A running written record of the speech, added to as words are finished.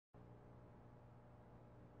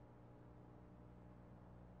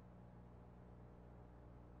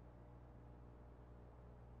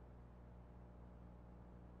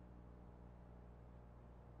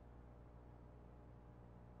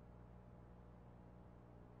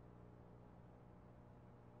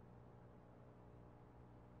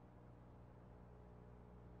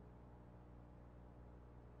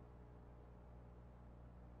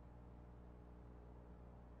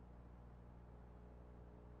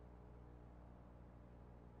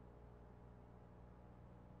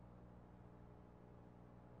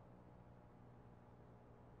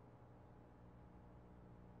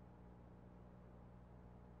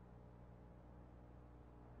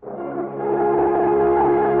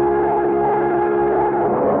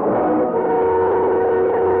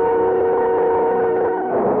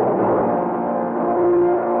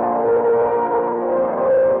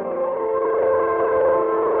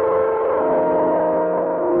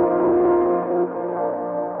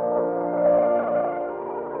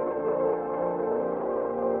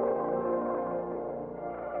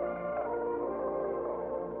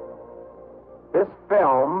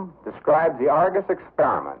describes the Argus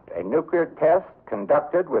experiment, a nuclear test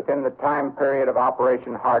conducted within the time period of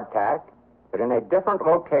Operation Hardtack, but in a different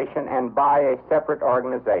location and by a separate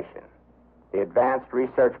organization, the Advanced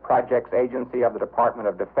Research Projects Agency of the Department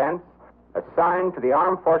of Defense, assigned to the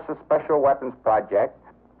Armed Forces Special Weapons Project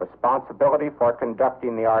responsibility for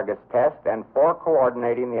conducting the Argus test and for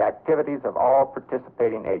coordinating the activities of all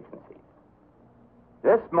participating agencies.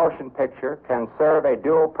 This motion picture can serve a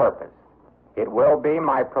dual purpose. It will be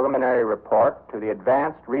my preliminary report to the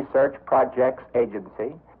Advanced Research Projects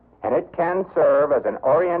Agency, and it can serve as an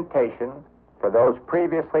orientation for those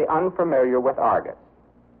previously unfamiliar with Argus.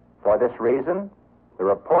 For this reason, the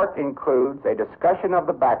report includes a discussion of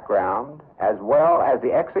the background as well as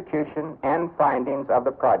the execution and findings of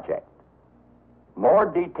the project. More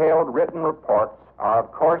detailed written reports are,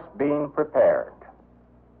 of course, being prepared.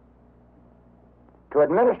 To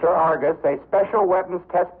administer Argus, a special weapons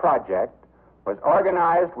test project was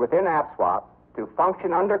organized within AFSWAP to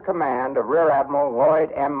function under command of Rear Admiral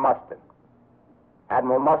Lloyd M. Mustin.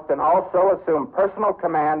 Admiral Mustin also assumed personal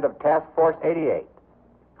command of Task Force 88,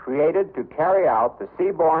 created to carry out the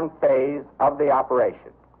seaborne phase of the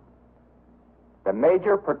operation. The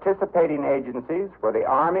major participating agencies were the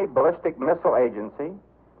Army Ballistic Missile Agency,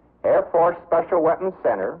 Air Force Special Weapons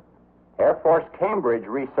Center, Air Force Cambridge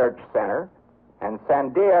Research Center, and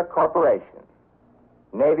Sandia Corporation.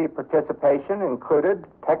 Navy participation included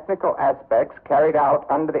technical aspects carried out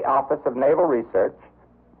under the Office of Naval Research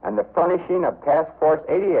and the furnishing of Task Force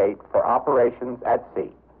 88 for operations at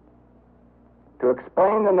sea. To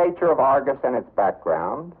explain the nature of Argus and its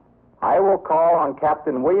background, I will call on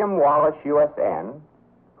Captain William Wallace, USN,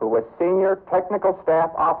 who was Senior Technical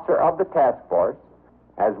Staff Officer of the task force,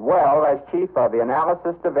 as well as Chief of the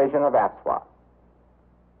Analysis Division of AFSWAP.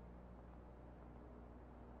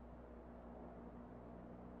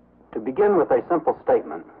 To begin with a simple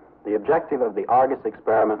statement, the objective of the Argus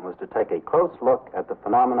experiment was to take a close look at the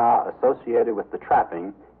phenomena associated with the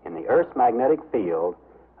trapping in the Earth's magnetic field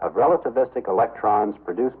of relativistic electrons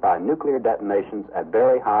produced by nuclear detonations at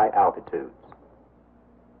very high altitudes.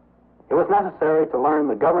 It was necessary to learn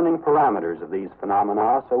the governing parameters of these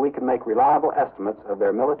phenomena so we could make reliable estimates of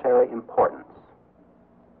their military importance.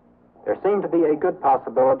 There seemed to be a good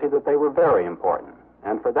possibility that they were very important,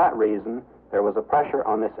 and for that reason, there was a pressure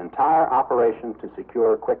on this entire operation to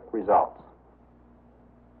secure quick results.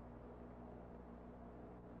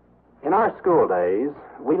 In our school days,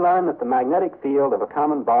 we learned that the magnetic field of a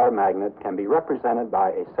common bar magnet can be represented by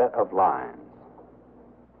a set of lines.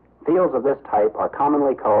 Fields of this type are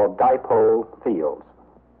commonly called dipole fields.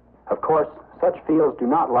 Of course, such fields do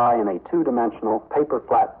not lie in a two-dimensional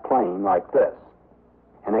paper-flat plane like this.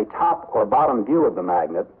 In a top or bottom view of the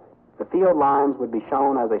magnet, the field lines would be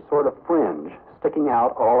shown as a sort of fringe sticking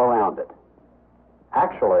out all around it.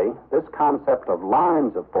 Actually, this concept of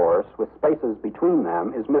lines of force with spaces between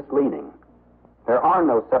them is misleading. There are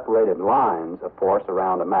no separated lines of force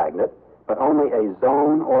around a magnet, but only a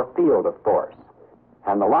zone or field of force.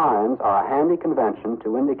 And the lines are a handy convention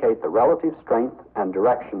to indicate the relative strength and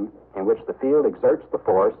direction in which the field exerts the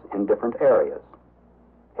force in different areas.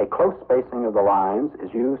 A close spacing of the lines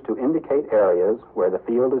is used to indicate areas where the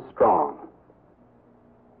field is strong.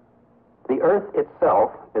 The Earth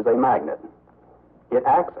itself is a magnet. It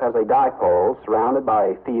acts as a dipole surrounded by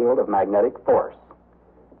a field of magnetic force.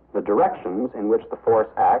 The directions in which the force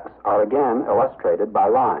acts are again illustrated by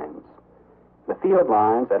lines. The field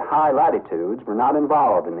lines at high latitudes were not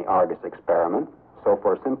involved in the Argus experiment, so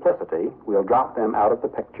for simplicity, we'll drop them out of the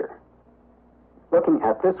picture. Looking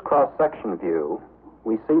at this cross-section view,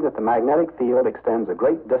 we see that the magnetic field extends a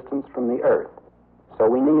great distance from the Earth, so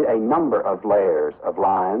we need a number of layers of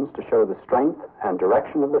lines to show the strength and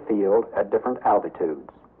direction of the field at different altitudes.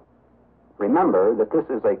 Remember that this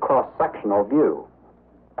is a cross-sectional view.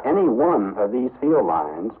 Any one of these field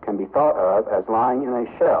lines can be thought of as lying in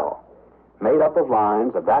a shell, made up of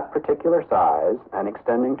lines of that particular size and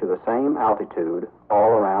extending to the same altitude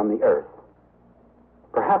all around the Earth.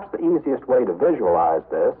 Perhaps the easiest way to visualize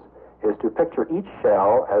this is to picture each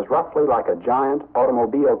shell as roughly like a giant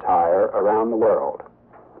automobile tire around the world.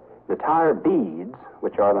 The tire beads,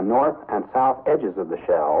 which are the north and south edges of the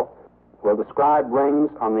shell, will describe rings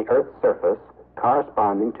on the Earth's surface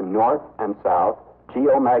corresponding to north and south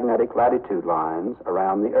geomagnetic latitude lines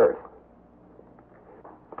around the Earth.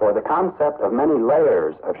 For the concept of many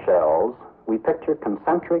layers of shells, we picture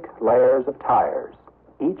concentric layers of tires,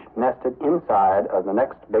 each nested inside of the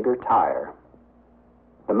next bigger tire.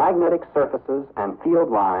 The magnetic surfaces and field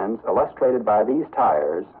lines illustrated by these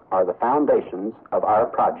tires are the foundations of our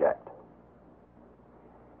project.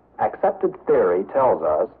 Accepted theory tells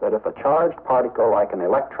us that if a charged particle like an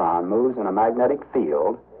electron moves in a magnetic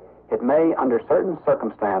field, it may, under certain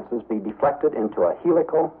circumstances, be deflected into a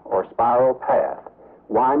helical or spiral path,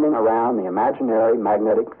 winding around the imaginary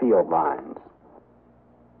magnetic field lines.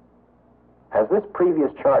 As this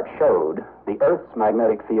previous chart showed, the Earth's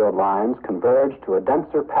magnetic field lines converge to a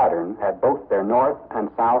denser pattern at both their north and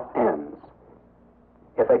south ends.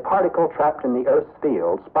 If a particle trapped in the Earth's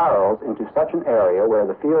field spirals into such an area where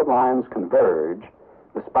the field lines converge,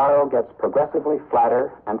 the spiral gets progressively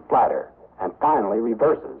flatter and finally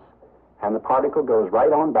reverses, and the particle goes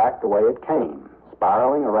right on back the way it came,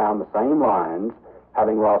 spiraling around the same lines,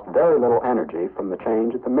 having lost very little energy from the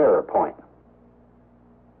change at the mirror point.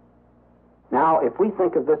 Now, if we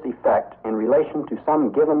think of this effect in relation to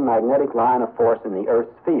some given magnetic line of force in the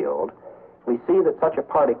Earth's field, we see that such a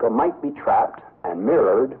particle might be trapped and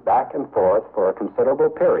mirrored back and forth for a considerable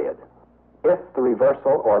period, if the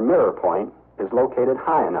reversal or mirror point is located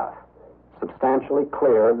high enough, substantially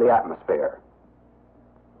clear of the atmosphere.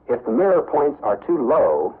 If the mirror points are too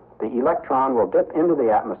low, the electron will dip into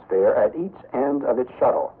the atmosphere at each end of its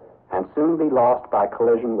shuttle and soon be lost by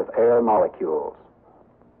collision with air molecules.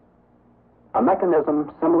 A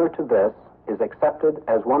mechanism similar to this is accepted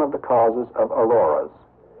as one of the causes of auroras.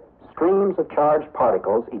 Streams of charged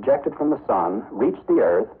particles ejected from the sun reach the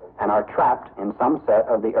Earth and are trapped in some set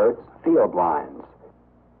of the Earth's field lines.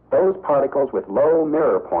 Those particles with low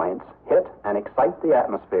mirror points hit and excite the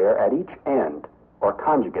atmosphere at each end, or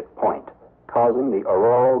conjugate point, causing the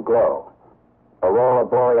auroral glow. Aurora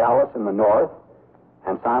borealis in the north,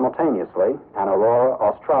 and simultaneously an aurora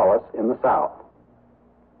australis in the south.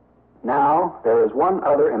 Now, there is one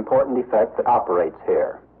other important effect that operates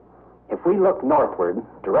here. If we look northward,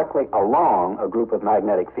 directly along a group of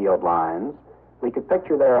magnetic field lines, we could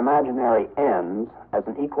picture their imaginary ends as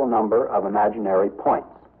an equal number of imaginary points.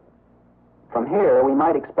 From here, we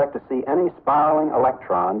might expect to see any spiraling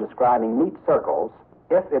electron describing neat circles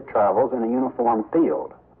if it travels in a uniform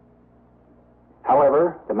field.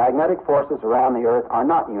 However, the magnetic forces around the Earth are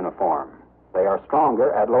not uniform. They are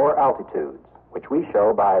stronger at lower altitudes, which we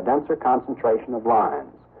show by a denser concentration of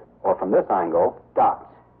lines, or from this angle, dots.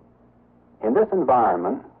 In this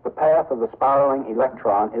environment, the path of the spiraling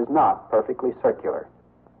electron is not perfectly circular.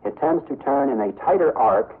 It tends to turn in a tighter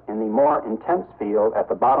arc in the more intense field at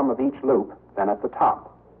the bottom of each loop than at the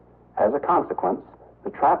top. As a consequence, the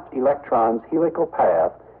trapped electron's helical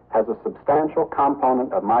path has a substantial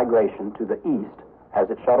component of migration to the east as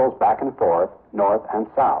it shuttles back and forth, north and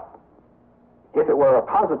south. If it were a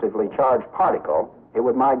positively charged particle, it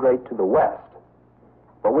would migrate to the west.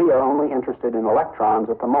 But we are only interested in electrons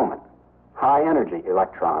at the moment, high-energy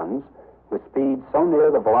electrons, with speeds so near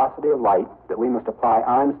the velocity of light that we must apply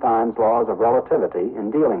Einstein's laws of relativity in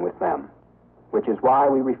dealing with them, which is why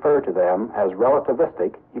we refer to them as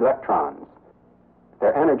relativistic electrons.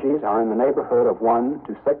 Their energies are in the neighborhood of 1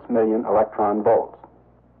 to 6 million electron volts.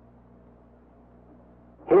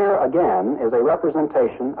 Here, again, is a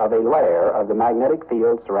representation of a layer of the magnetic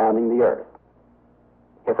field surrounding the Earth.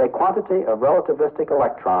 If a quantity of relativistic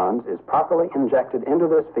electrons is properly injected into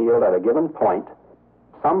this field at a given point,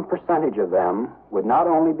 some percentage of them would not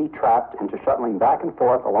only be trapped into shuttling back and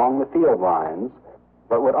forth along the field lines,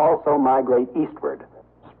 but would also migrate eastward,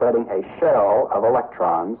 spreading a shell of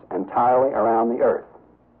electrons entirely around the Earth.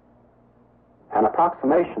 An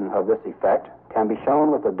approximation of this effect can be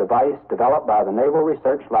shown with a device developed by the Naval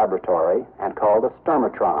Research Laboratory and called a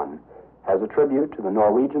Sturmatron, as a tribute to the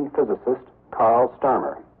Norwegian physicist Carl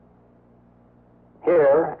Sturmer.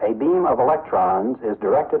 Here, a beam of electrons is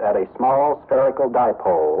directed at a small spherical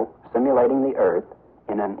dipole simulating the Earth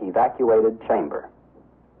in an evacuated chamber.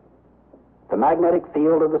 The magnetic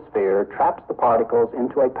field of the sphere traps the particles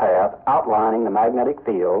into a path outlining the magnetic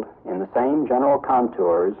field in the same general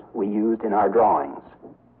contours we used in our drawings.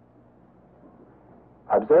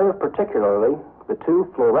 Observe particularly the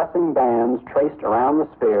two fluorescing bands traced around the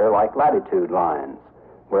sphere like latitude lines,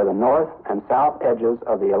 where the north and south edges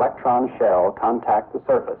of the electron shell contact the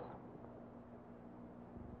surface.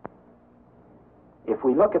 If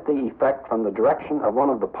we look at the effect from the direction of one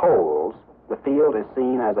of the poles, the field is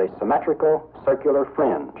seen as a symmetrical circular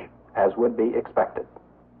fringe, as would be expected.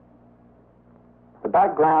 The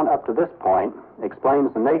background up to this point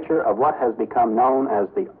explains the nature of what has become known as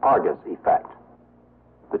the Argus effect.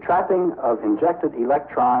 The trapping of injected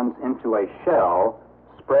electrons into a shell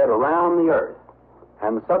spread around the Earth,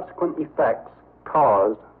 and the subsequent effects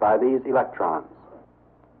caused by these electrons.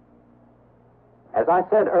 As I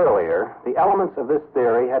said earlier, the elements of this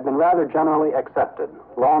theory had been rather generally accepted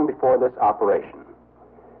long before this operation.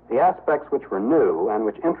 The aspects which were new and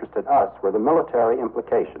which interested us were the military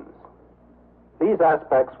implications. These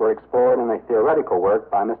aspects were explored in a theoretical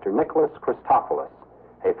work by Mr. Nicholas Christopoulos,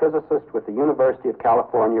 a physicist with the University of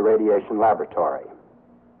California Radiation Laboratory.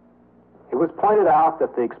 It was pointed out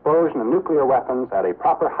that the explosion of nuclear weapons at a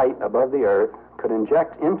proper height above the Earth could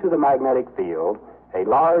inject into the magnetic field a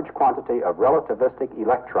large quantity of relativistic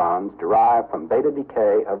electrons derived from beta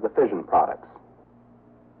decay of the fission products.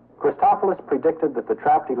 Christopoulos predicted that the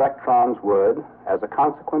trapped electrons would, as a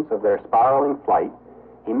consequence of their spiraling flight,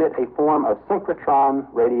 emit a form of synchrotron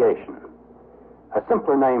radiation. A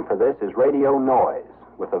simpler name for this is radio noise,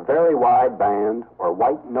 with a very wide band or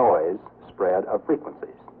white noise spread of frequencies.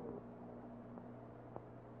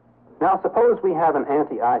 Now suppose we have an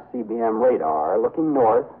anti-ICBM radar looking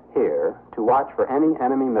north here to watch for any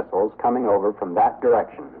enemy missiles coming over from that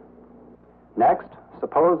direction. Next,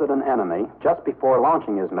 suppose that an enemy, just before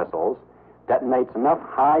launching his missiles, detonates enough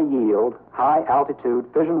high-yield, high-altitude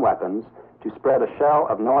fission weapons to spread a shell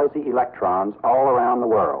of noisy electrons all around the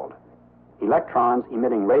world. Electrons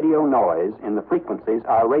emitting radio noise in the frequencies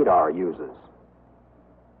our radar uses.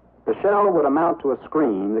 The shell would amount to a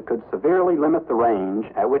screen that could severely limit the range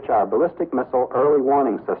at which our ballistic missile early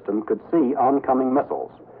warning system could see oncoming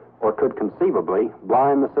missiles, or could conceivably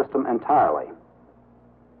blind the system entirely.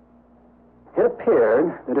 It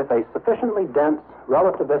appeared that if a sufficiently dense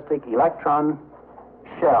relativistic electron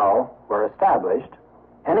shell were established,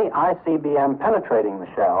 any ICBM penetrating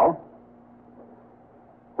the shell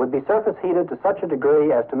would be surface heated to such a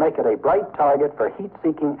degree as to make it a bright target for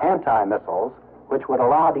heat-seeking anti-missiles, which would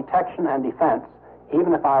allow detection and defense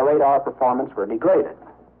even if our radar performance were degraded.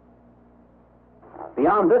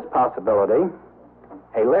 Beyond this possibility,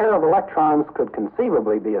 a layer of electrons could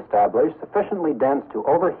conceivably be established sufficiently dense to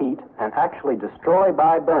overheat and actually destroy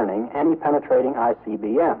by burning any penetrating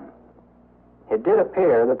ICBM. It did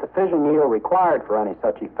appear that the fission yield required for any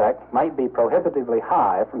such effect might be prohibitively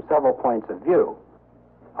high from several points of view,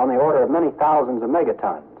 on the order of many thousands of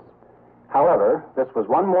megatons. However, this was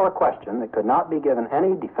one more question that could not be given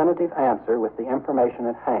any definitive answer with the information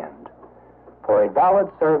at hand. For a valid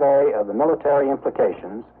survey of the military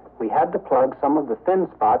implications, we had to plug some of the thin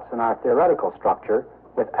spots in our theoretical structure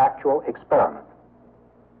with actual experiment.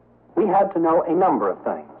 We had to know a number of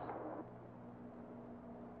things.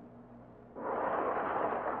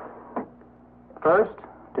 First,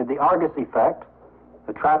 did the Argus effect,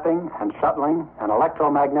 the trapping and shuttling and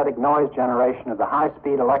electromagnetic noise generation of the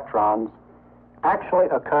high-speed electrons, actually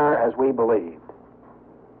occur as we believed?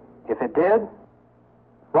 If it did,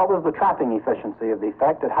 what was the trapping efficiency of the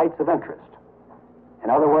effect at heights of interest? In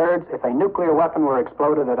other words, if a nuclear weapon were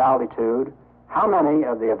exploded at altitude, how many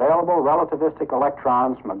of the available relativistic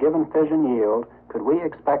electrons from a given fission yield could we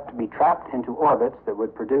expect to be trapped into orbits that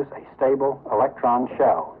would produce a stable electron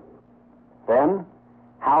shell? Then,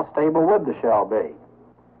 how stable would the shell be?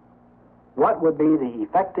 What would be the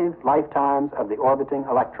effective lifetimes of the orbiting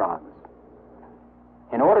electrons?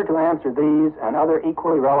 In order to answer these and other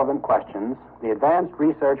equally relevant questions, the Advanced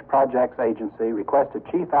Research Projects Agency requested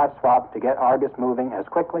Chief ASWAP to get Argus moving as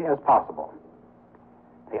quickly as possible.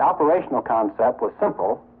 The operational concept was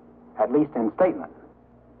simple, at least in statement.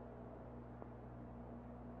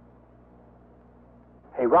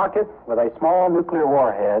 A rocket with a small nuclear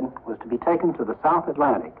warhead was to be taken to the South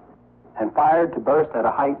Atlantic and fired to burst at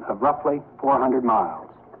a height of roughly 400 miles.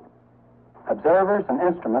 Observers and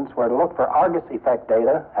instruments were to look for Argus effect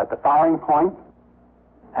data at the firing point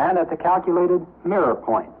and at the calculated mirror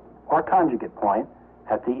point, or conjugate point,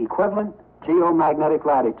 at the equivalent geomagnetic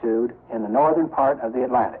latitude in the northern part of the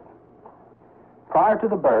Atlantic. Prior to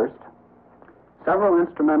the burst, several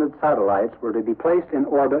instrumented satellites were to be placed in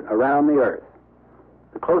orbit around the Earth.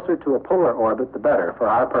 The closer to a polar orbit, the better for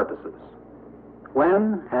our purposes.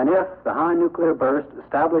 When and if the high nuclear burst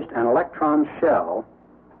established an electron shell,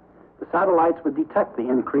 the satellites would detect the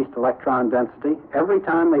increased electron density every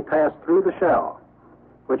time they passed through the shell,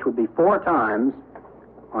 which would be 4 times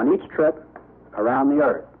on each trip around the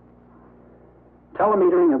Earth.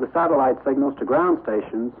 Telemetering of the satellite signals to ground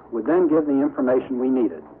stations would then give the information we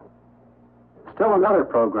needed. Still another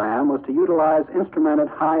program was to utilize instrumented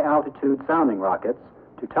high-altitude sounding rockets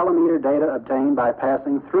to telemeter data obtained by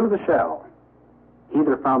passing through the shell,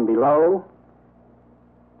 either from below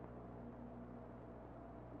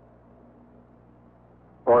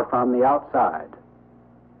or from the outside.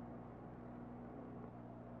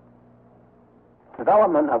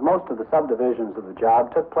 Development of most of the subdivisions of the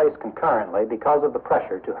job took place concurrently because of the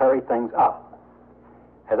pressure to hurry things up.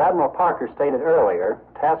 As Admiral Parker stated earlier,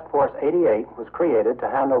 Task Force 88 was created to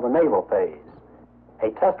handle the naval phase.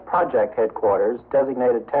 A test project headquarters,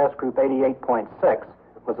 designated Task Group 88.6,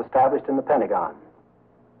 was established in the Pentagon.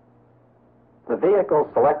 The vehicle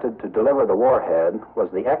selected to deliver the warhead was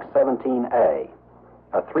the X-17A,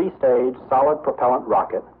 a three-stage solid propellant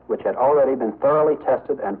rocket which had already been thoroughly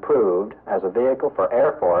tested and proved as a vehicle for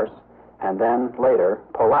Air Force and then later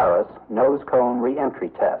Polaris nose cone re-entry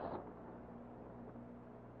tests.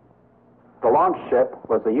 The launch ship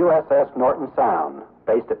was the USS Norton Sound,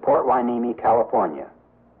 based at Port Hueneme, California.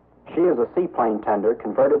 She is a seaplane tender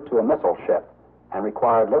converted to a missile ship and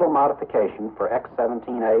required little modification for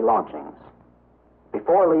X-17A launchings.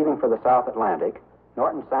 Before leaving for the South Atlantic,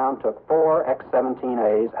 Norton Sound took 4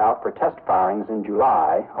 X-17As out for test firings in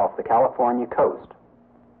July off the California coast.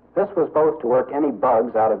 This was both to work any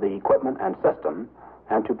bugs out of the equipment and system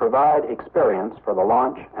and to provide experience for the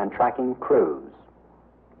launch and tracking crews.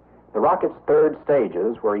 The rocket's third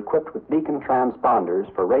stages were equipped with beacon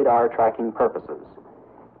transponders for radar tracking purposes.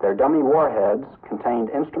 Their dummy warheads contained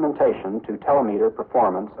instrumentation to telemeter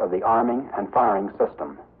performance of the arming and firing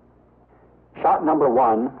system. Shot number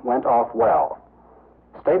 1 went off well.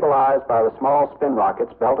 Stabilized by the small spin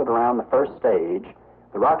rockets belted around the first stage,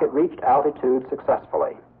 the rocket reached altitude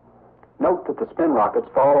successfully. Note that the spin rockets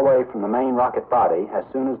fall away from the main rocket body as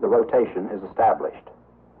soon as the rotation is established.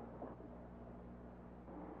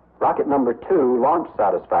 Rocket number 2 launched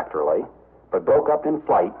satisfactorily, but broke up in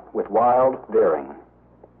flight with wild veering.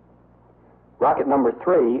 Rocket number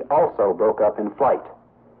 3 also broke up in flight.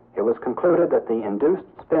 It was concluded that the induced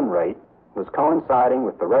spin rate was coinciding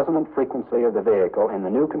with the resonant frequency of the vehicle in the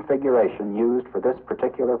new configuration used for this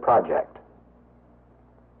particular project.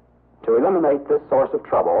 To eliminate this source of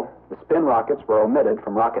trouble, the spin rockets were omitted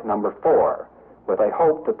from rocket number 4, with a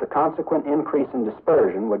hope that the consequent increase in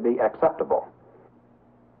dispersion would be acceptable.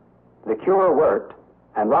 The cure worked,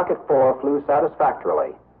 and rocket 4 flew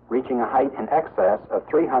satisfactorily, reaching a height in excess of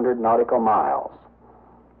 300 nautical miles.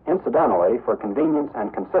 Incidentally, for convenience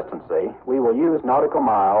and consistency, we will use nautical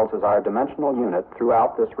miles as our dimensional unit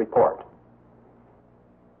throughout this report.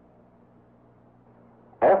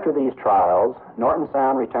 After these trials, Norton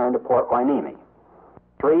Sound returned to Port Hueneme.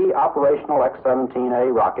 3 operational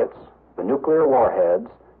X-17A rockets, the nuclear warheads,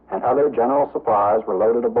 and other general supplies were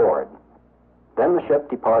loaded aboard. Then the ship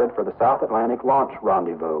departed for the South Atlantic launch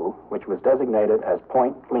rendezvous, which was designated as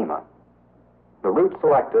Point Lima. The route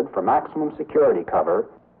selected for maximum security cover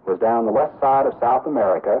was down the west side of South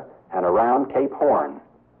America and around Cape Horn,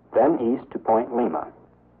 then east to Point Lima.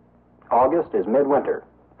 August is midwinter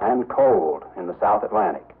and cold in the South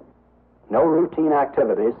Atlantic. No routine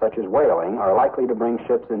activities such as whaling are likely to bring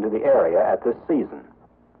ships into the area at this season.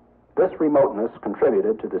 This remoteness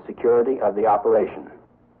contributed to the security of the operation.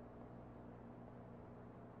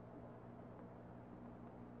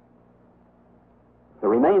 The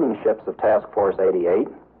remaining ships of Task Force 88,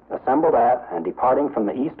 assembled at and departing from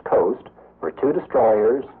the East Coast, were 2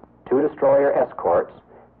 destroyers, 2 destroyer escorts,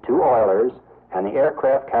 2 oilers, and the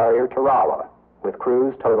aircraft carrier Tarawa, with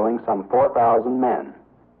crews totaling some 4,000 men.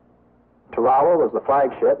 Tarawa was the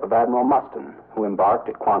flagship of Admiral Mustin, who embarked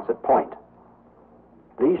at Quonset Point.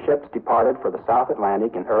 These ships departed for the South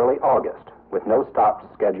Atlantic in early August, with no stops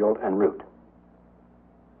scheduled en route.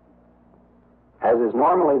 As is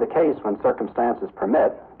normally the case when circumstances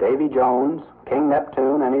permit, Davy Jones, King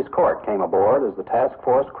Neptune, and his court came aboard as the task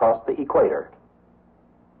force crossed the equator.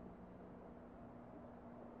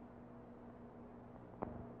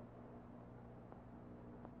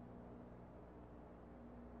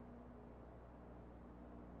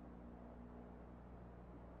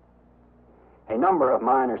 A number of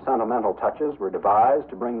minor sentimental touches were devised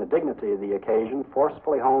to bring the dignity of the occasion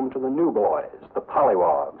forcefully home to the new boys, the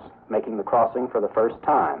pollywogs, making the crossing for the first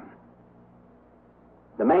time.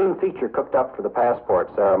 The main feature cooked up for the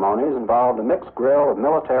passport ceremonies involved a mixed grill of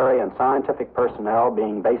military and scientific personnel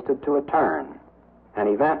being basted to a turn, an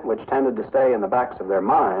event which tended to stay in the backs of their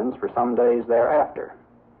minds for some days thereafter.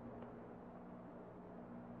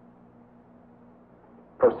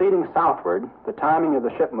 Proceeding southward, the timing of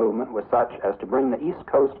the ship movement was such as to bring the East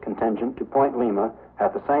Coast contingent to Point Lima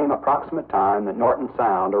at the same approximate time that Norton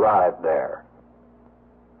Sound arrived there.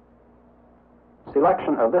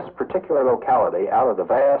 Selection of this particular locality out of the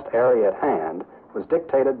vast area at hand was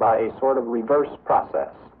dictated by a sort of reverse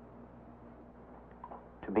process.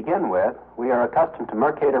 To begin with, we are accustomed to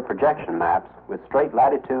Mercator projection maps with straight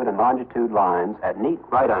latitude and longitude lines at neat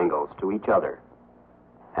right angles to each other,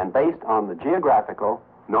 and based on the geographical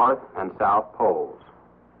North and South poles.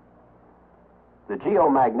 The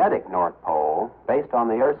geomagnetic North Pole, based on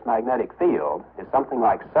the Earth's magnetic field, is something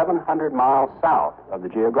like 700 miles south of the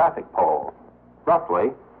geographic pole,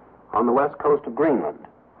 roughly on the west coast of Greenland.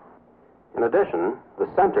 In addition, the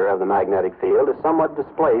center of the magnetic field is somewhat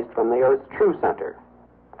displaced from the Earth's true center,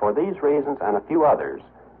 for these reasons and a few others,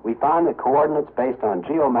 we find that coordinates based on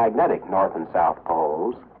geomagnetic north and south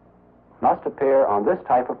poles must appear on this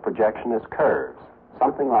type of projection as curves,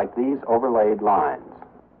 something like these overlaid lines.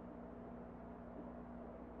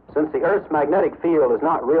 Since the Earth's magnetic field is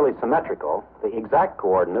not really symmetrical, the exact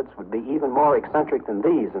coordinates would be even more eccentric than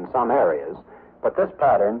these in some areas, but this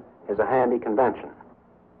pattern is a handy convention.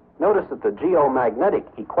 Notice that the geomagnetic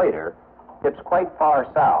equator dips quite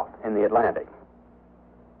far south in the Atlantic.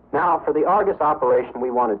 Now, for the Argus operation,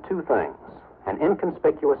 we wanted two things: an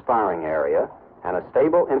inconspicuous firing area and a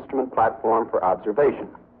stable instrument platform for observation.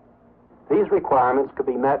 These requirements could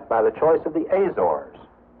be met by the choice of the Azores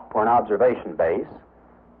for an observation base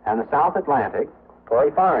and the South Atlantic for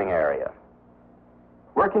a firing area.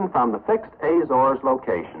 Working from the fixed Azores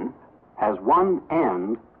location as one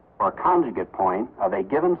end or conjugate point of a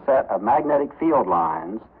given set of magnetic field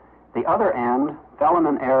lines, the other end fell in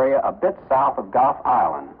an area a bit south of Gough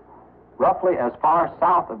Island, roughly as far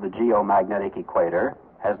south of the geomagnetic equator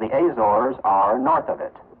as the Azores are north of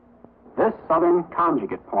it. This southern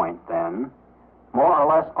conjugate point, then, more or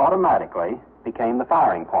less automatically became the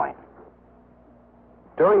firing point.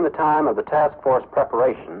 During the time of the task force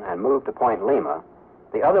preparation and move to Point Lima,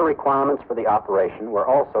 the other requirements for the operation were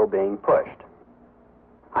also being pushed.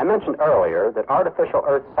 I mentioned earlier that artificial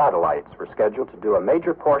Earth satellites were scheduled to do a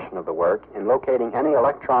major portion of the work in locating any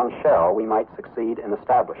electron shell we might succeed in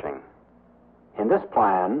establishing. In this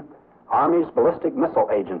plan, Army's Ballistic Missile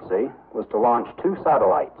Agency was to launch two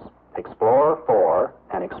satellites, Explorer 4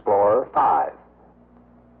 and Explorer 5.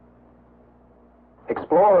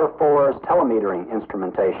 Explorer 4's telemetering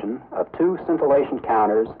instrumentation of two scintillation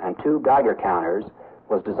counters and two Geiger counters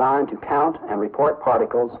was designed to count and report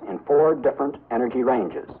particles in four different energy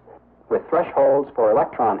ranges, with thresholds for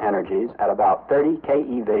electron energies at about 30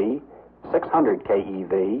 keV, 600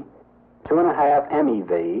 keV, 2.5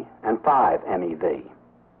 MeV, and 5 MeV.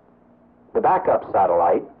 The backup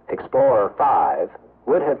satellite, Explorer 5,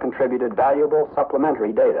 would have contributed valuable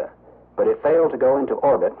supplementary data, but it failed to go into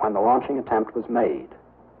orbit when the launching attempt was made.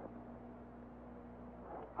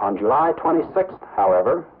 On July 26th,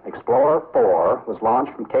 however, Explorer 4 was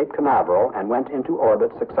launched from Cape Canaveral and went into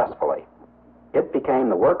orbit successfully. It became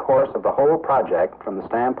the workhorse of the whole project from the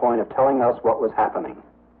standpoint of telling us what was happening.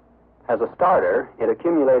 As a starter, it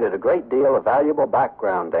accumulated a great deal of valuable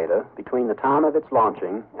background data between the time of its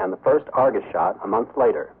launching and the first Argus shot a month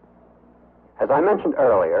later. As I mentioned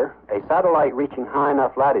earlier, a satellite reaching high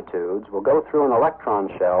enough latitudes will go through an electron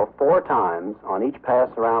shell 4 times on each pass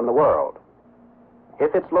around the world.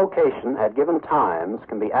 If its location at given times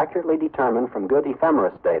can be accurately determined from good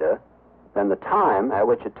ephemeris data, then the time at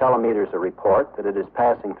which it telemeters a report that it is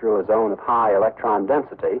passing through a zone of high electron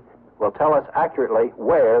density will tell us accurately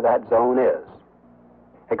where that zone is.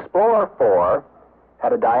 Explorer 4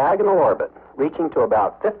 had a diagonal orbit reaching to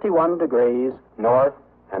about 51 degrees north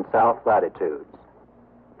and south latitudes.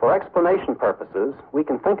 For explanation purposes, we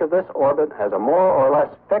can think of this orbit as a more or less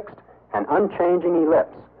fixed and unchanging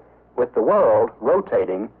ellipse, with the world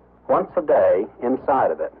rotating once a day inside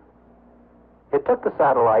of it. It took the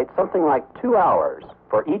satellite something like 2 hours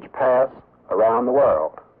for each pass around the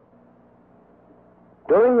world.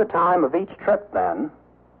 During the time of each trip, then,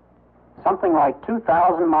 something like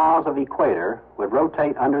 2,000 miles of equator would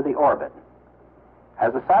rotate under the orbit.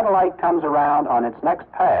 As the satellite comes around on its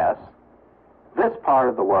next pass, this part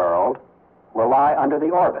of the world will lie under the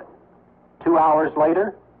orbit. 2 hours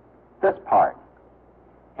later, this part.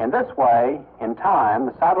 In this way, in time,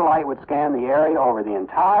 the satellite would scan the area over the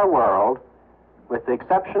entire world, with the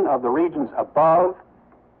exception of the regions above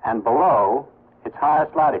and below its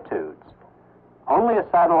highest latitudes. Only a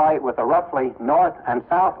satellite with a roughly north and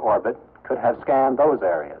south orbit could have scanned those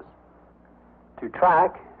areas. To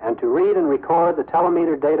track and to read and record the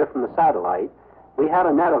telemeter data from the satellite, we had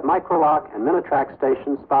a net of microlock and Minitrack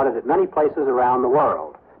stations spotted at many places around the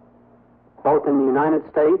world, both in the United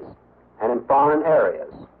States and in foreign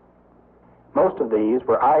areas. Most of these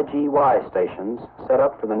were IGY stations set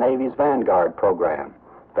up for the Navy's Vanguard program,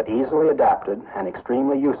 but easily adapted and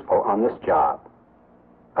extremely useful on this job.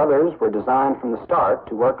 Others were designed from the start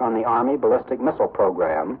to work on the Army ballistic missile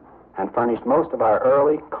program and furnished most of our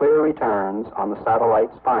early, clear returns on the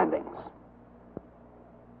satellite's findings.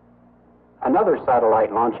 Another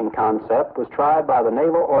satellite launching concept was tried by the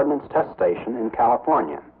Naval Ordnance Test Station in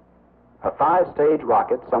California. A 5-stage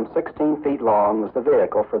rocket some 16 feet long was the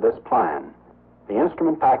vehicle for this plan. The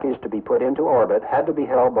instrument package to be put into orbit had to be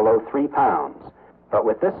held below 3 pounds, but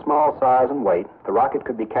with this small size and weight, the rocket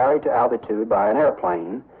could be carried to altitude by an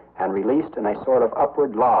airplane and released in a sort of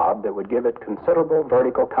upward lob that would give it considerable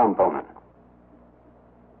vertical component.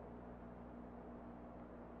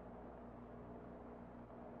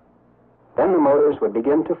 motors would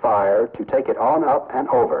begin to fire to take it on up and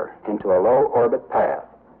over into a low orbit path.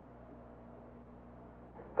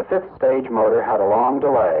 The fifth stage motor had a long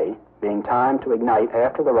delay, being timed to ignite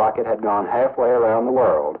after the rocket had gone halfway around the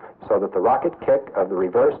world, so that the rocket kick of the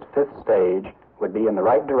reversed fifth stage would be in the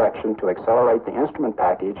right direction to accelerate the instrument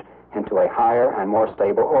package into a higher and more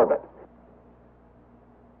stable orbit.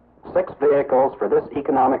 6 vehicles for this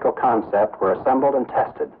economical concept were assembled and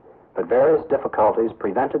tested, but various difficulties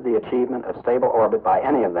prevented the achievement of stable orbit by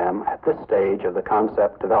any of them at this stage of the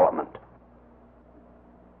concept development.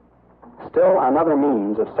 Still another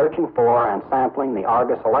means of searching for and sampling the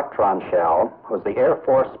Argus Electron shell was the Air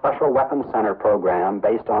Force Special Weapons Center program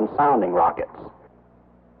based on sounding rockets.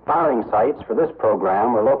 Firing sites for this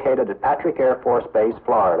program were located at Patrick Air Force Base,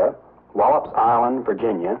 Florida, Wallops Island,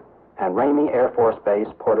 Virginia, and Ramey Air Force Base,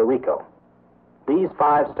 Puerto Rico. These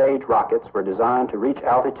 5-stage rockets were designed to reach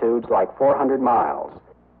altitudes like 400 miles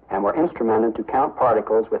and were instrumented to count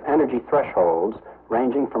particles with energy thresholds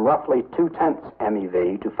ranging from roughly 0.2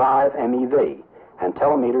 MeV to 5 MeV and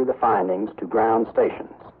telemeter the findings to ground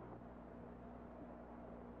stations.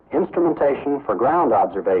 Instrumentation for ground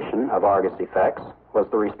observation of Argus effects was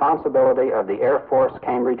the responsibility of the Air Force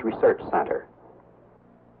Cambridge Research Center.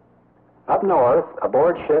 Up north,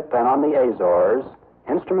 aboard ship and on the Azores,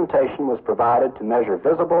 instrumentation was provided to measure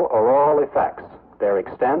visible auroral effects, their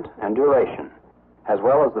extent and duration, as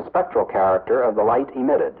well as the spectral character of the light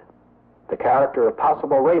emitted, the character of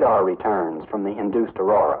possible radar returns from the induced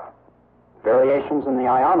aurora, variations in the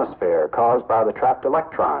ionosphere caused by the trapped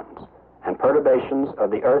electrons, and perturbations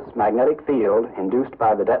of the Earth's magnetic field induced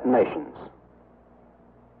by the detonations.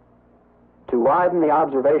 To widen the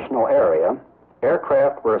observational area,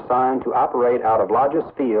 aircraft were assigned to operate out of Lodges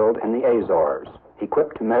Field in the Azores,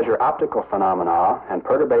 equipped to measure optical phenomena and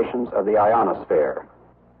perturbations of the ionosphere.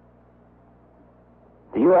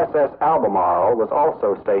 The USS Albemarle was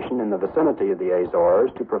also stationed in the vicinity of the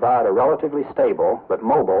Azores to provide a relatively stable but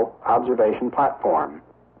mobile observation platform,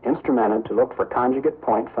 instrumented to look for conjugate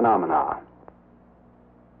point phenomena.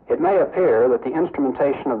 It may appear that the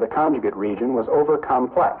instrumentation of the conjugate region was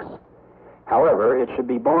over-complex. However, it should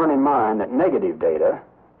be borne in mind that negative data,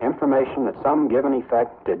 information that some given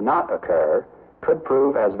effect did not occur, could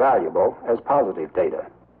prove as valuable as positive data.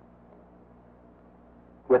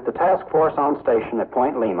 With the task force on station at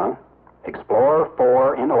Point Lima, Explorer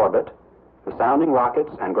 4 in orbit, the sounding rockets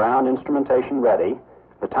and ground instrumentation ready,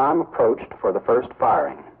 the time approached for the first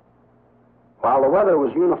firing. While the weather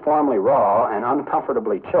was uniformly raw and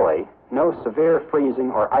uncomfortably chilly, no severe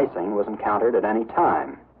freezing or icing was encountered at any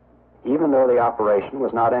time, even though the operation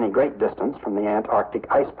was not any great distance from the Antarctic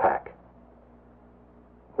ice pack.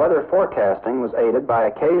 Weather forecasting was aided by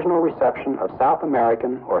occasional reception of South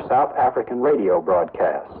American or South African radio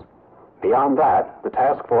broadcasts. Beyond that, the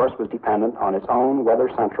task force was dependent on its own Weather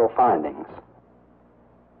Central findings.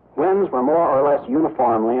 Winds were more or less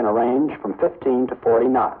uniformly in a range from 15 to 40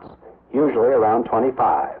 knots, usually around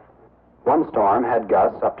 25. One storm had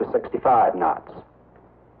gusts up to 65 knots.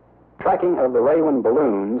 Tracking of the Raywin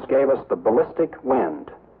balloons gave us the ballistic wind,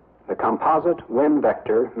 the composite wind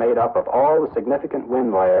vector made up of all the significant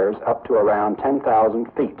wind layers up to around 10,000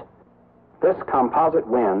 feet. This composite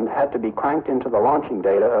wind had to be cranked into the launching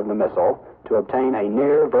data of the missile to obtain a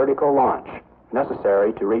near vertical launch,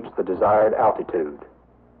 necessary to reach the desired altitude.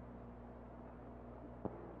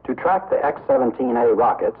 To track the X-17A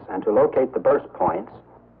rockets and to locate the burst points,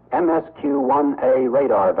 MSQ-1A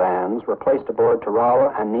radar vans were placed aboard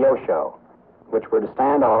Tarawa and Neosho, which were to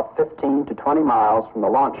stand off 15 to 20 miles from the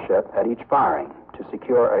launch ship at each firing to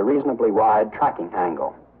secure a reasonably wide tracking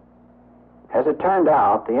angle. As it turned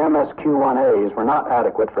out, the MSQ-1As were not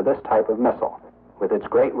adequate for this type of missile, with its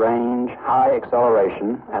great range, high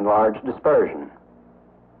acceleration, and large dispersion.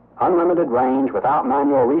 Unlimited range without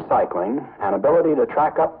manual recycling and ability to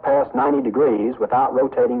track up past 90 degrees without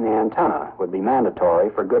rotating the antenna would be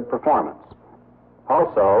mandatory for good performance.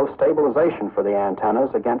 Also, stabilization for the antennas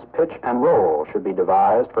against pitch and roll should be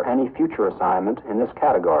devised for any future assignment in this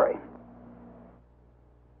category.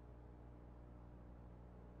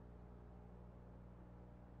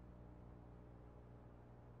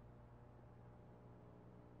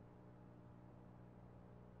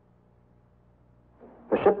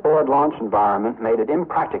 The shipboard launch environment made it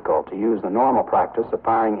impractical to use the normal practice of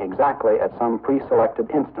firing exactly at some pre-selected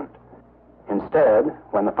instant. Instead,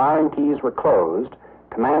 when the firing keys were closed,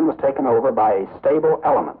 command was taken over by a stable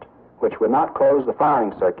element, which would not close the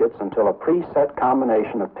firing circuits until a preset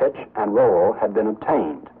combination of pitch and roll had been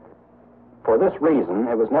obtained. For this reason,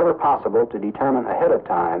 it was never possible to determine ahead of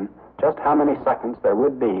time just how many seconds there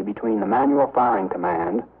would be between the manual firing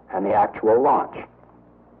command and the actual launch.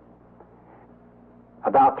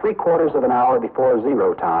 About 3/4 of an hour before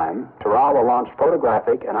zero time, Tarawa launched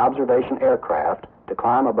photographic and observation aircraft to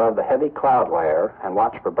climb above the heavy cloud layer and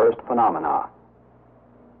watch for burst phenomena.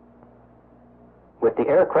 With the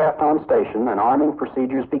aircraft on station and arming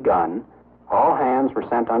procedures begun, all hands were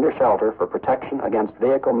sent under shelter for protection against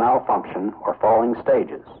vehicle malfunction or falling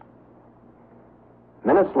stages.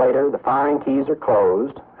 Minutes later, the firing keys are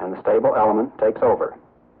closed and the stable element takes over.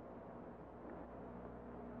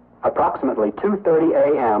 Approximately 2:30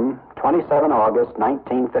 a.m., 27 August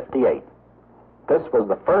 1958. This was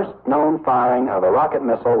the first known firing of a rocket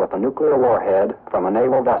missile with a nuclear warhead from a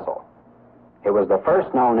naval vessel. It was the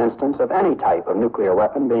first known instance of any type of nuclear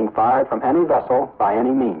weapon being fired from any vessel by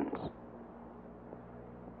any means.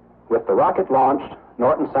 With the rocket launched,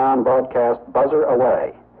 Norton Sound broadcast buzzer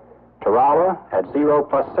away. Tarawa, at 0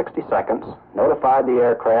 + 60 seconds, notified the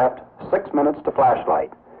aircraft 6 minutes to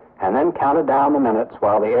flashlight, and then counted down the minutes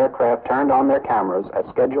while the aircraft turned on their cameras at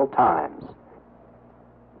scheduled times.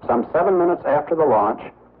 Some 7 minutes after the launch,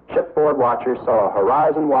 shipboard watchers saw a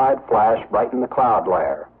horizon-wide flash brighten the cloud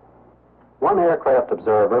layer. One aircraft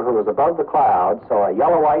observer who was above the clouds saw a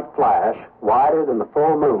yellow-white flash wider than the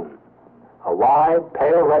full moon, a wide,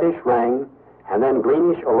 pale reddish ring, and then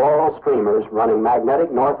greenish auroral streamers running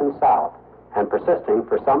magnetic north and south and persisting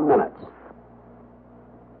for some minutes.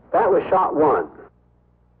 That was shot one.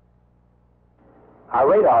 Our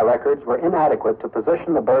radar records were inadequate to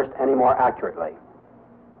position the burst any more accurately.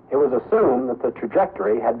 It was assumed that the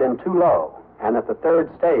trajectory had been too low and that the third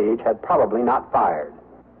stage had probably not fired.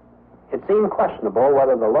 It seemed questionable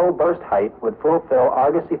whether the low burst height would fulfill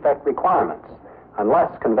Argus effect requirements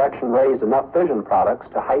unless convection raised enough fission products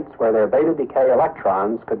to heights where their beta decay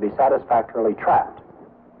electrons could be satisfactorily trapped.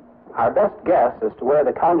 Our best guess as to where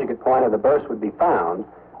the conjugate point of the burst would be found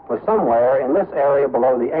was somewhere in this area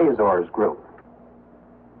below the Azores group.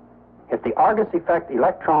 If the Argus effect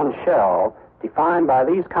electron shell defined by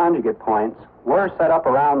these conjugate points were set up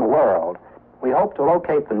around the world, we hope to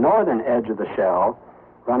locate the northern edge of the shell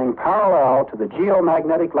running parallel to the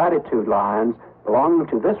geomagnetic latitude lines belonging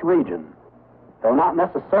to this region, though not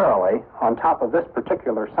necessarily on top of this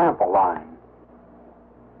particular sample line.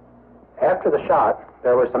 After the shot,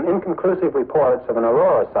 there were some inconclusive reports of an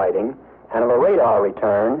aurora sighting and of a radar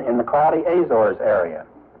return in the cloudy Azores area,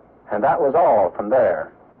 and that was all from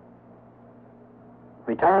there.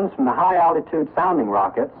 Returns from the high-altitude sounding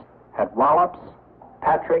rockets at Wallops,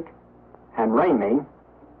 Patrick, and Ramey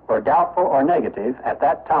were doubtful or negative at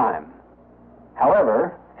that time.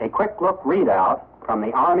 However, a quick-look readout from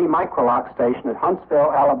the Army Microlock station at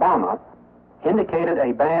Huntsville, Alabama, indicated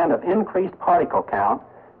a band of increased particle count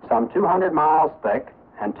some 200 miles thick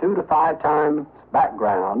and 2 to 5 times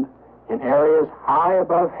background in areas high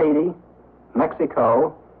above Haiti,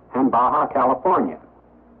 Mexico, and Baja California.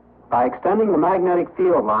 By extending the magnetic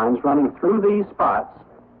field lines running through these spots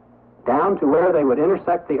down to where they would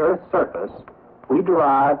intersect the Earth's surface, we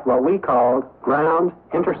derived what we called ground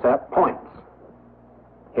intercept points.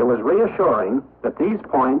 It was reassuring that these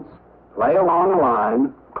points lay along a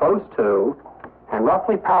line close to and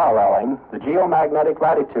roughly paralleling the geomagnetic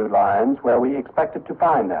latitude lines where we expected to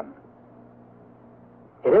find them.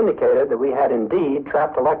 It indicated that we had indeed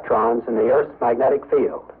trapped electrons in the Earth's magnetic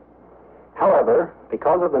field. However,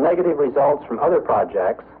 because of the negative results from other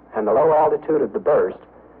projects and the low altitude of the burst,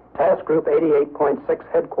 Task Group 88.6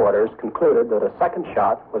 headquarters concluded that a second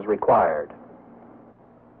shot was required.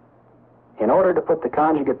 In order to put the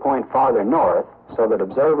conjugate point farther north so that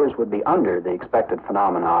observers would be under the expected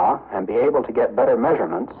phenomena and be able to get better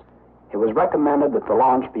measurements, it was recommended that the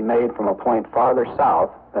launch be made from a point farther south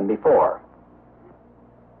than before.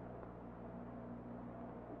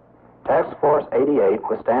 Task Force 88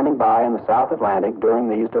 was standing by in the South Atlantic during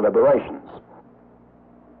these deliberations.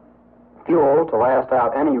 Fuel to last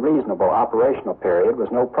out any reasonable operational period was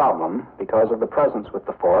no problem because of the presence with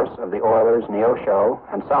the force of the Oilers Neosho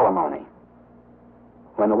and Salamone.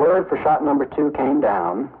 When the word for shot number 2 came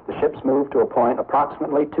down, the ships moved to a point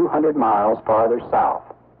approximately 200 miles farther south.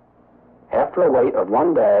 After a wait of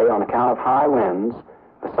 1 day on account of high winds,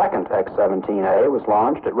 the second X-17A was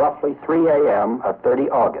launched at roughly 3 a.m. of 30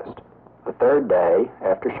 August, the third day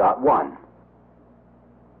after shot 1.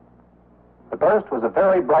 The burst was a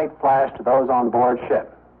very bright flash to those on board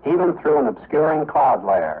ship, even through an obscuring cloud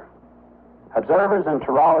layer. Observers in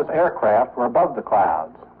Tarawa's aircraft were above the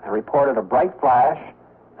clouds and reported a bright flash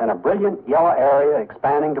and a brilliant yellow area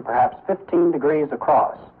expanding to perhaps 15 degrees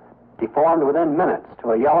across, deformed within minutes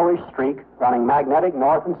to a yellowish streak running magnetic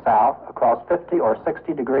north and south across 50 or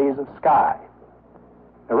 60 degrees of sky.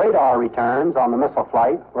 The radar returns on the missile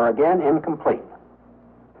flight were again incomplete.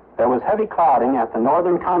 There was heavy clouding at the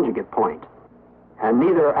northern conjugate point, and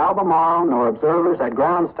neither Albemarle nor observers at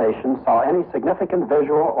ground stations saw any significant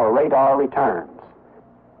visual or radar returns.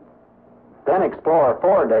 Then Explorer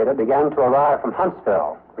 4 data began to arrive from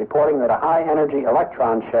Huntsville, reporting that a high-energy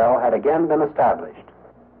electron shell had again been established.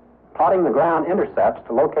 Plotting the ground intercepts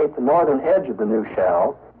to locate the northern edge of the new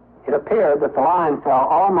shell, it appeared that the line fell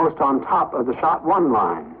almost on top of the Shot 1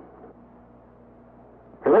 line.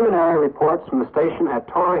 Preliminary reports from the station at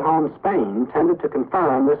Torrejón, Spain, tended to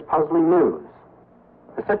confirm this puzzling news.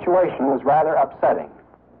 The situation was rather upsetting.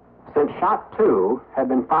 Since Shot 2 had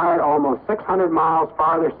been fired almost 600 miles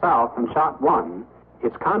farther south than Shot 1,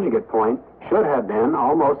 its conjugate point should have been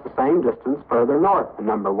almost the same distance further north than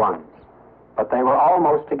number 1's. But they were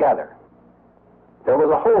almost together. There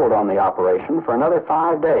was a hold on the operation for another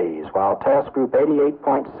 5 days while Task Group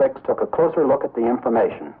 88.6 took a closer look at the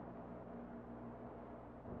information.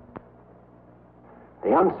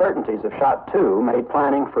 The uncertainties of Shot 2 made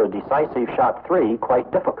planning for a decisive Shot 3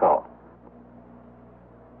 quite difficult.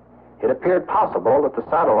 It appeared possible that the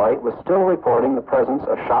satellite was still reporting the presence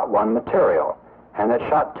of Shot 1 material, and that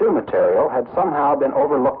Shot 2 material had somehow been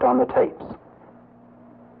overlooked on the tapes.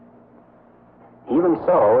 Even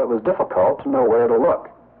so, it was difficult to know where to look.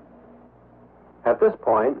 At this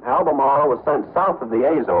point, Albemarle was sent south of the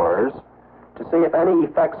Azores to see if any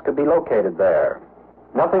effects could be located there.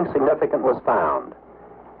 Nothing significant was found.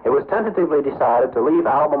 It was tentatively decided to leave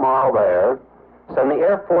Albemarle there, send the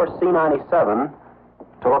Air Force C-97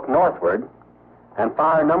 to look northward, and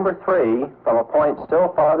fire number 3 from a point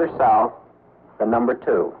still farther south than number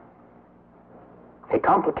 2. A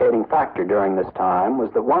complicating factor during this time was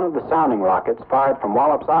that one of the sounding rockets fired from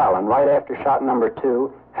Wallops Island right after Shot number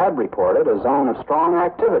 2 had reported a zone of strong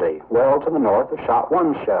activity well to the north of Shot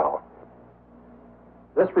 1's shell.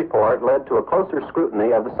 This report led to a closer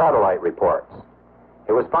scrutiny of the satellite reports.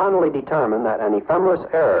 It was finally determined that an ephemeris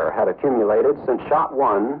error had accumulated since Shot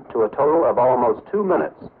 1 to a total of almost 2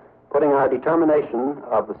 minutes, putting our determination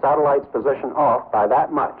of the satellite's position off by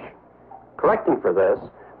that much. Correcting for this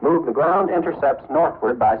moved the ground intercepts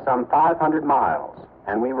northward by some 500 miles,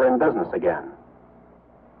 and we were in business again.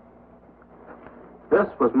 This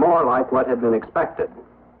was more like what had been expected.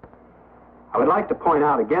 I would like to point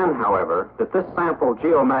out again, however, that this sample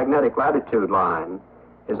geomagnetic latitude line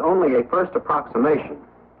is only a first approximation,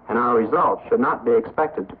 and our results should not be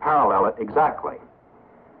expected to parallel it exactly.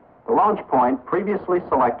 The launch point previously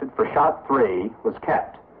selected for Shot 3 was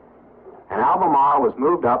kept, and Albemarle was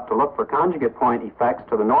moved up to look for conjugate point effects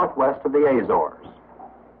to the northwest of the Azores.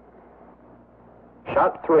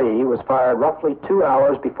 Shot 3 was fired roughly 2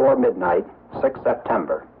 hours before midnight, 6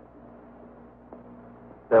 September.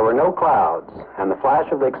 There were no clouds, and the flash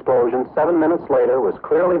of the explosion 7 minutes later was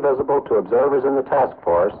clearly visible to observers in the task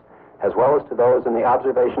force, as well as to those in the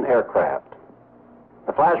observation aircraft.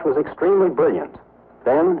 The flash was extremely brilliant.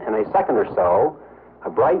 Then, in a second or so, a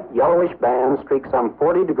bright yellowish band streaked some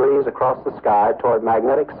 40 degrees across the sky toward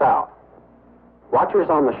magnetic south. Watchers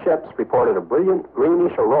on the ships reported a brilliant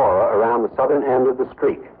greenish aurora around the southern end of the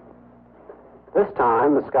streak. This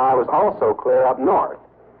time, the sky was also clear up north,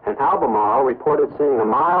 and Albemarle reported seeing a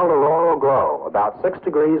mild auroral glow, about 6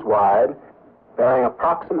 degrees wide, bearing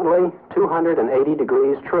approximately 280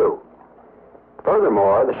 degrees true.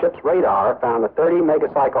 Furthermore, the ship's radar found a 30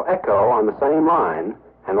 megacycle echo on the same line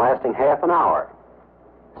and lasting half an hour,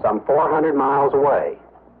 some 400 miles away.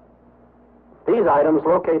 These items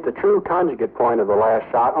locate the true conjugate point of the last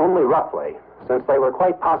shot only roughly, since they were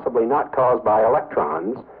quite possibly not caused by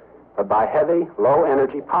electrons, but by heavy,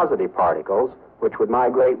 low-energy positive particles which would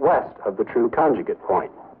migrate west of the true conjugate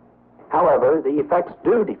point. However, the effects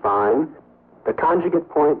do define the conjugate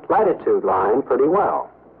point latitude line pretty well.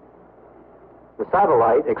 The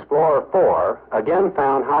satellite, Explorer 4, again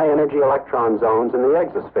found high-energy electron zones in the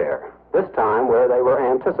exosphere, this time where they were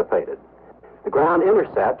anticipated. The ground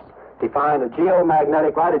intercepts defined a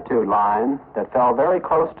geomagnetic latitude line that fell very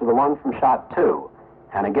close to the one from Shot 2,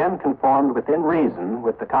 and again conformed within reason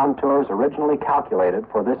with the contours originally calculated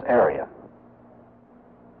for this area.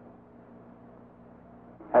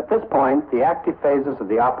 At this point, the active phases of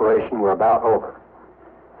the operation were about over.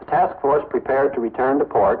 The task force prepared to return to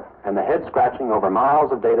port, and the head scratching over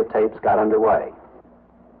miles of data tapes got underway.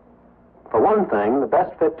 For one thing, the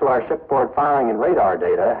best fit to our shipboard firing and radar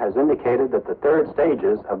data has indicated that the third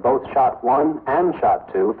stages of both Shot 1 and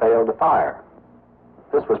Shot 2 failed to fire.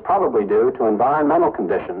 This was probably due to environmental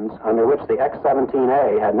conditions under which the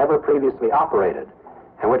X-17A had never previously operated,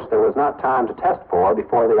 and which there was not time to test for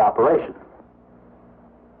before the operation.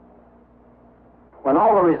 When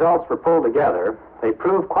all the results were pulled together, they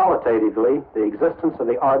proved qualitatively the existence of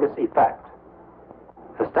the Argus effect.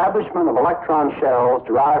 Establishment of electron shells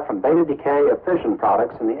derived from beta decay of fission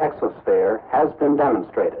products in the exosphere has been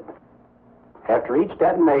demonstrated. After each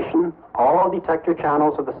detonation, all detector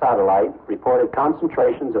channels of the satellite reported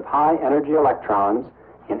concentrations of high-energy electrons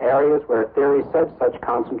in areas where theory said such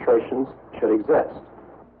concentrations should exist.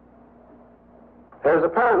 There is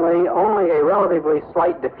apparently only a relatively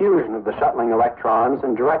slight diffusion of the shuttling electrons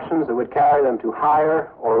in directions that would carry them to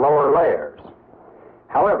higher or lower layers.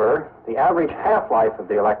 However, the average half-life of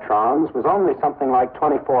the electrons was only something like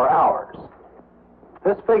 24 hours.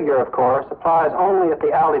 This figure, of course, applies only at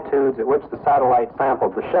the altitudes at which the satellite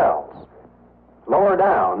sampled the shells. Lower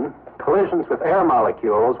down, collisions with air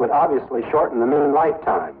molecules would obviously shorten the mean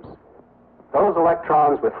lifetimes. Those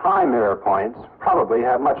electrons with high mirror points probably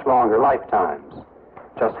have much longer lifetimes.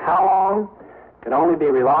 Just how long can only be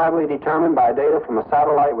reliably determined by data from a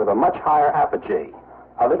satellite with a much higher apogee,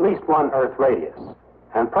 of at least 1 Earth radius,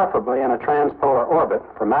 and preferably in a transpolar orbit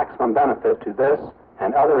for maximum benefit to this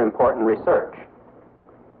and other important research.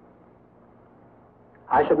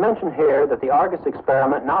 I should mention here that the Argus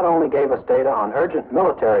experiment not only gave us data on urgent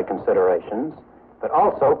military considerations, but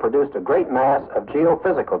also produced a great mass of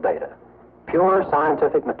geophysical data, pure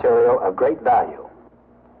scientific material of great value.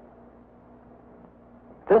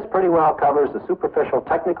 This pretty well covers the superficial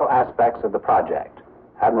technical aspects of the project.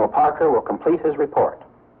 Admiral Parker will complete his report.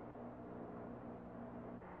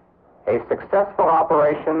 A successful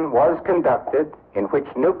operation was conducted in which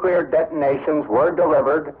nuclear detonations were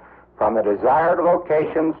delivered from the desired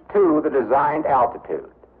locations to the designed altitude.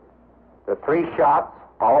 The 3 shots,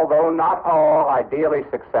 although not all ideally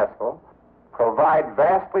successful, provide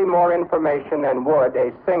vastly more information than would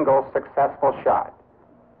a single successful shot.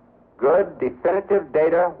 Good definitive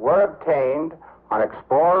data were obtained on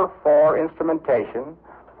Explorer 4 instrumentation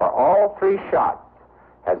for all 3 shots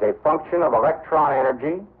as a function of electron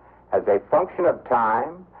energy, as a function of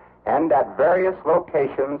time, and at various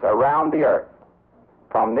locations around the Earth.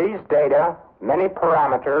 From these data, many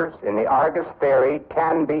parameters in the Argus theory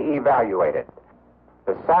can be evaluated.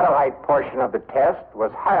 The satellite portion of the test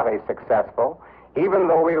was highly successful, even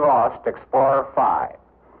though we lost Explorer 5.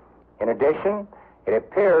 In addition, it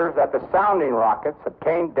appears that the sounding rockets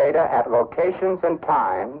obtained data at locations and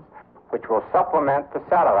times which will supplement the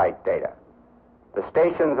satellite data. The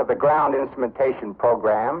stations of the ground instrumentation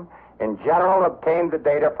program in general obtained the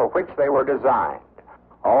data for which they were designed,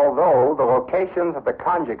 although the locations of the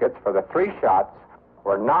conjugates for the 3 shots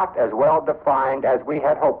were not as well defined as we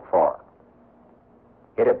had hoped for.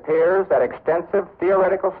 It appears that extensive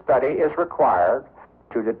theoretical study is required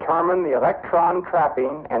to determine the electron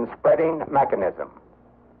trapping and spreading mechanism.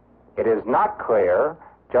 It is not clear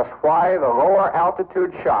just why the lower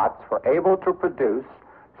altitude shots were able to produce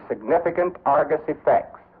significant Argus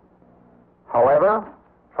effects. However,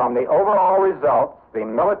 from the overall results, the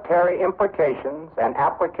military implications and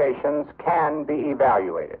applications can be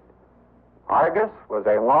evaluated. Argus was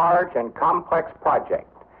a large and complex project,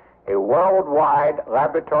 a worldwide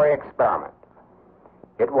laboratory experiment.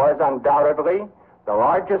 It was undoubtedly the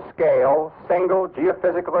largest scale single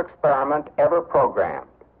geophysical experiment ever programmed.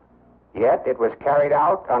 Yet it was carried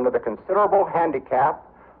out under the considerable handicap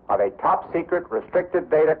of a top-secret restricted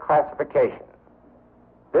data classification.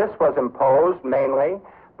 This was imposed mainly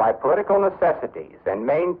by political necessities and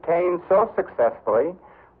maintained so successfully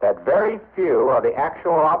that very few of the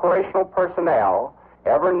actual operational personnel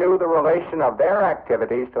ever knew the relation of their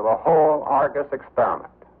activities to the whole Argus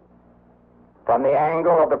experiment. From the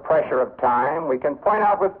angle of the pressure of time, we can point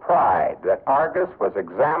out with pride that Argus was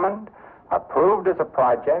examined, approved as a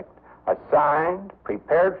project, assigned,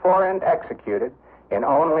 prepared for, and executed in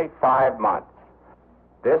only 5 months.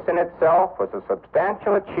 This in itself was a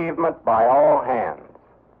substantial achievement by all hands.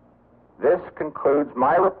 This concludes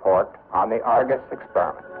my report on the Argus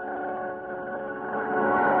experiment.